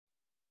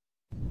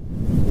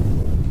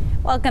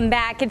Welcome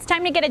back. It's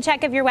time to get a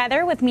check of your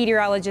weather with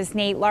meteorologist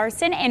Nate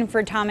Larsen in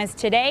for Thomas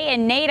today.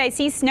 And Nate, I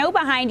see snow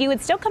behind you.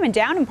 It's still coming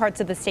down in parts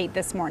of the state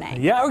this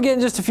morning. Yeah, we're getting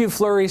just a few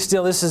flurries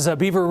still. This is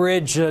Beaver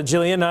Ridge,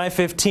 Jillian,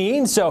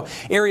 I-15. So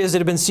areas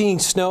that have been seeing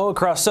snow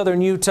across southern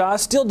Utah,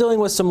 still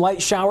dealing with some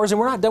light showers, and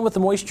we're not done with the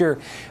moisture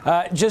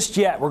just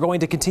yet. We're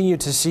going to continue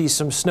to see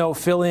some snow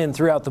fill in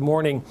throughout the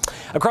morning.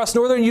 Across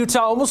northern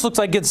Utah, almost looks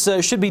like it's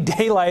should be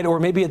daylight, or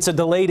maybe it's a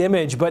delayed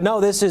image. But no,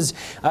 this is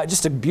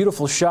just a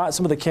beautiful shot.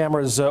 Some of the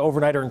cameras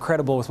overnight are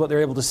incredible with what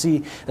they're able to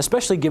see,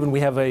 especially given we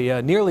have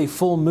a nearly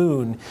full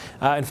moon.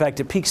 In fact,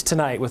 it peaks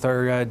tonight with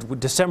our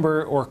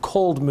December or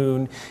cold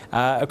moon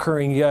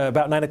occurring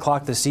about 9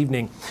 o'clock this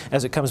evening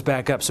as it comes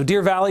back up. So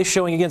Deer Valley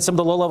showing again some of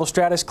the low-level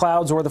stratus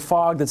clouds or the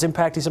fog that's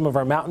impacting some of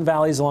our mountain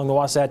valleys along the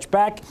Wasatch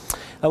back.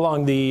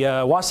 Along the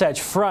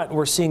Wasatch front,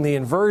 we're seeing the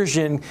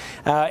inversion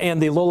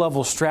and the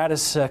low-level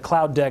stratus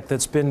cloud deck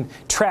that's been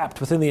trapped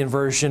within the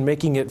inversion,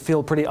 making it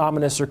feel pretty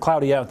ominous or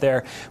cloudy out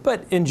there.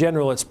 But in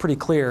general, it's pretty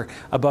clear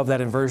above that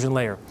inversion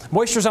layer.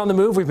 Moisture's on the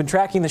move. We've been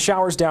tracking the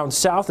showers down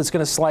south. It's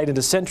going to slide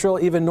into central,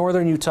 even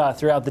northern Utah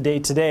throughout the day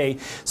today.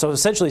 So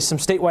essentially some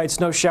statewide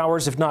snow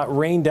showers, if not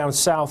rain down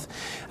south.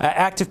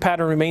 Active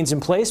pattern remains in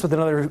place with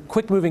another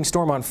quick-moving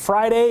storm on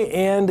Friday,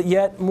 and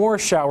yet more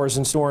showers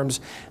and storms,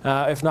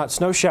 if not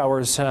snow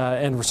showers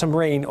and some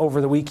rain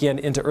over the weekend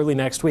into early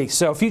next week.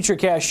 So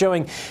Futurecast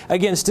showing,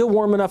 again, still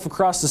warm enough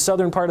across the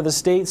southern part of the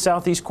state,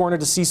 southeast corner,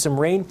 to see some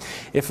rain,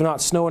 if not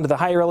snow into the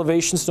higher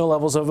elevation, snow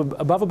levels of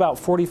above about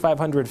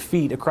 4,500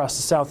 feet across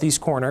the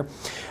southeast corner,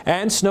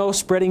 and snow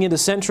spreading into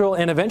central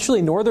and eventually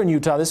northern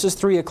Utah. This is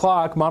 3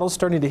 o'clock. Models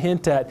starting to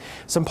hint at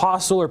some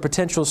possible or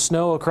potential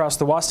snow across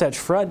the Wasatch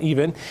front,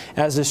 even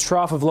as this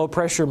trough of low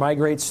pressure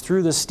migrates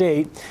through the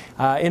state.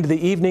 Into the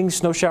evening,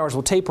 snow showers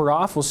will taper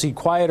off. We'll see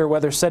quieter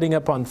weather setting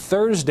up on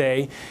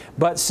Thursday,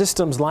 but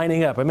systems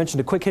lining up. I mentioned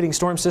a quick hitting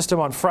storm system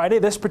on Friday.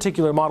 This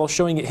particular model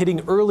showing it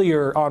hitting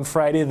earlier on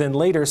Friday than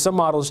later. Some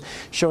models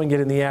showing it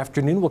in the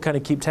afternoon. We'll kind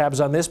of keep tabs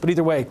on this, but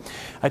either way,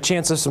 a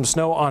chance of some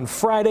snow on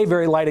Friday.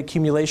 Very light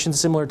accumulation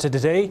similar to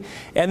today.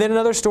 And then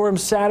another storm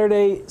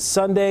Saturday,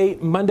 Sunday,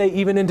 Monday,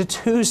 even into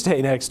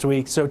Tuesday next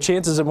week. So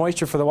chances of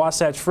moisture for the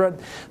Wasatch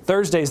front.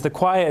 Thursday's the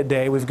quiet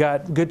day. We've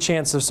got good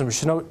chance of some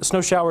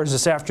snow showers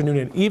this afternoon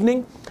and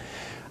evening.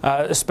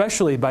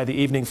 Especially by the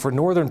evening for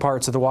northern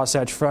parts of the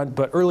Wasatch front,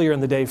 but earlier in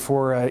the day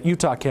for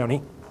Utah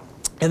County.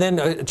 And then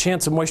a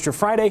chance of moisture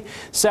Friday,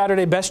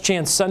 Saturday, best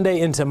chance Sunday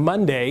into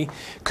Monday.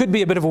 Could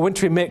be a bit of a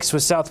wintry mix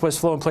with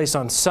southwest flow in place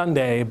on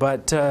Sunday,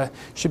 but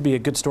should be a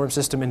good storm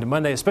system into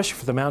Monday, especially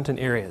for the mountain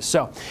areas.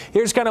 So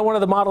here's kind of one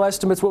of the model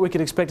estimates, what we could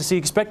expect to see.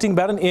 Expecting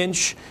about 1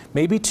 inch,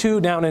 maybe 2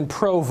 down in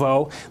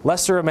Provo.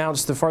 Lesser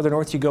amounts the farther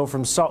north you go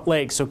from Salt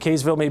Lake. So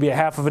Kaysville maybe a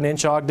 1/2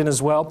 inch, Ogden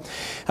as well.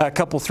 A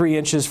couple 3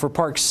 inches for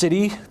Park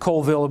City,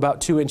 Colville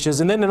about 2 inches.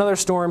 And then another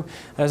storm,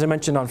 as I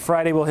mentioned on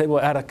Friday, we'll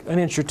add 1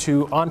 inch or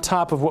 2 on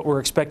top of what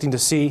we're expecting to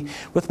see,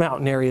 with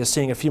mountain areas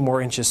seeing a few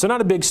more inches. So not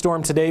a big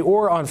storm today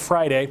or on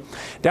Friday.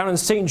 Down in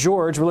St.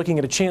 George, we're looking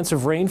at a chance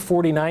of rain,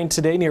 49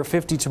 today, near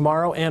 50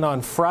 tomorrow and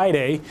on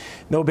Friday.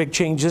 No big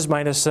changes,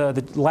 minus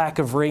the lack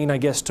of rain, I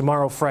guess,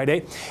 tomorrow,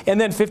 Friday.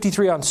 And then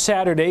 53 on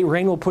Saturday.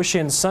 Rain will push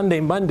in Sunday,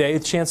 Monday.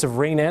 Chance of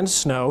rain and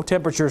snow.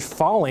 Temperatures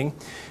falling,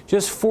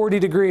 just 40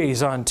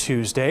 degrees on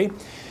Tuesday.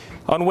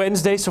 On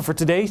Wednesday, so for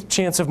today,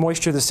 chance of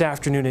moisture this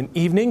afternoon and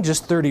evening,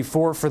 just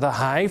 34 for the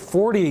high,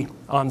 40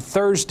 on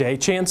Thursday.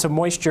 Chance of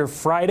moisture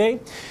Friday.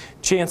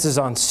 Chances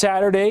on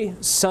Saturday,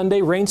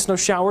 Sunday, rain, snow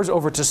showers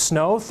over to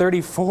snow,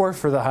 34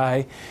 for the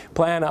high.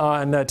 Plan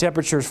on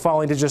temperatures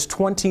falling to just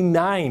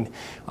 29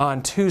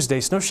 on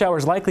Tuesday. Snow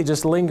showers likely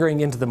just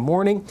lingering into the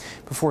morning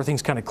before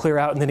things kind of clear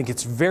out, and then it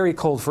gets very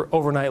cold for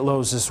overnight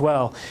lows as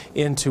well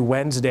into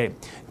Wednesday.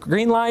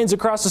 Green lines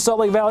across the Salt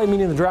Lake Valley,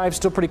 meaning the drive's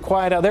still pretty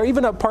quiet out there.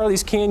 Even up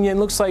Parley's Canyon,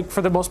 looks like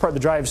for the most part the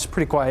drive's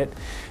pretty quiet.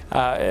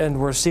 And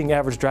we're seeing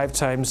average drive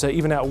times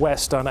even out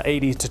west on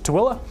 80 to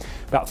Tooele,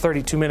 about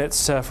 32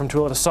 minutes from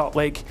Tooele to Salt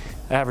Lake.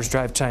 Average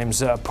drive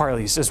times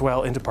Parley's as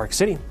well into Park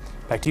City.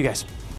 Back to you guys.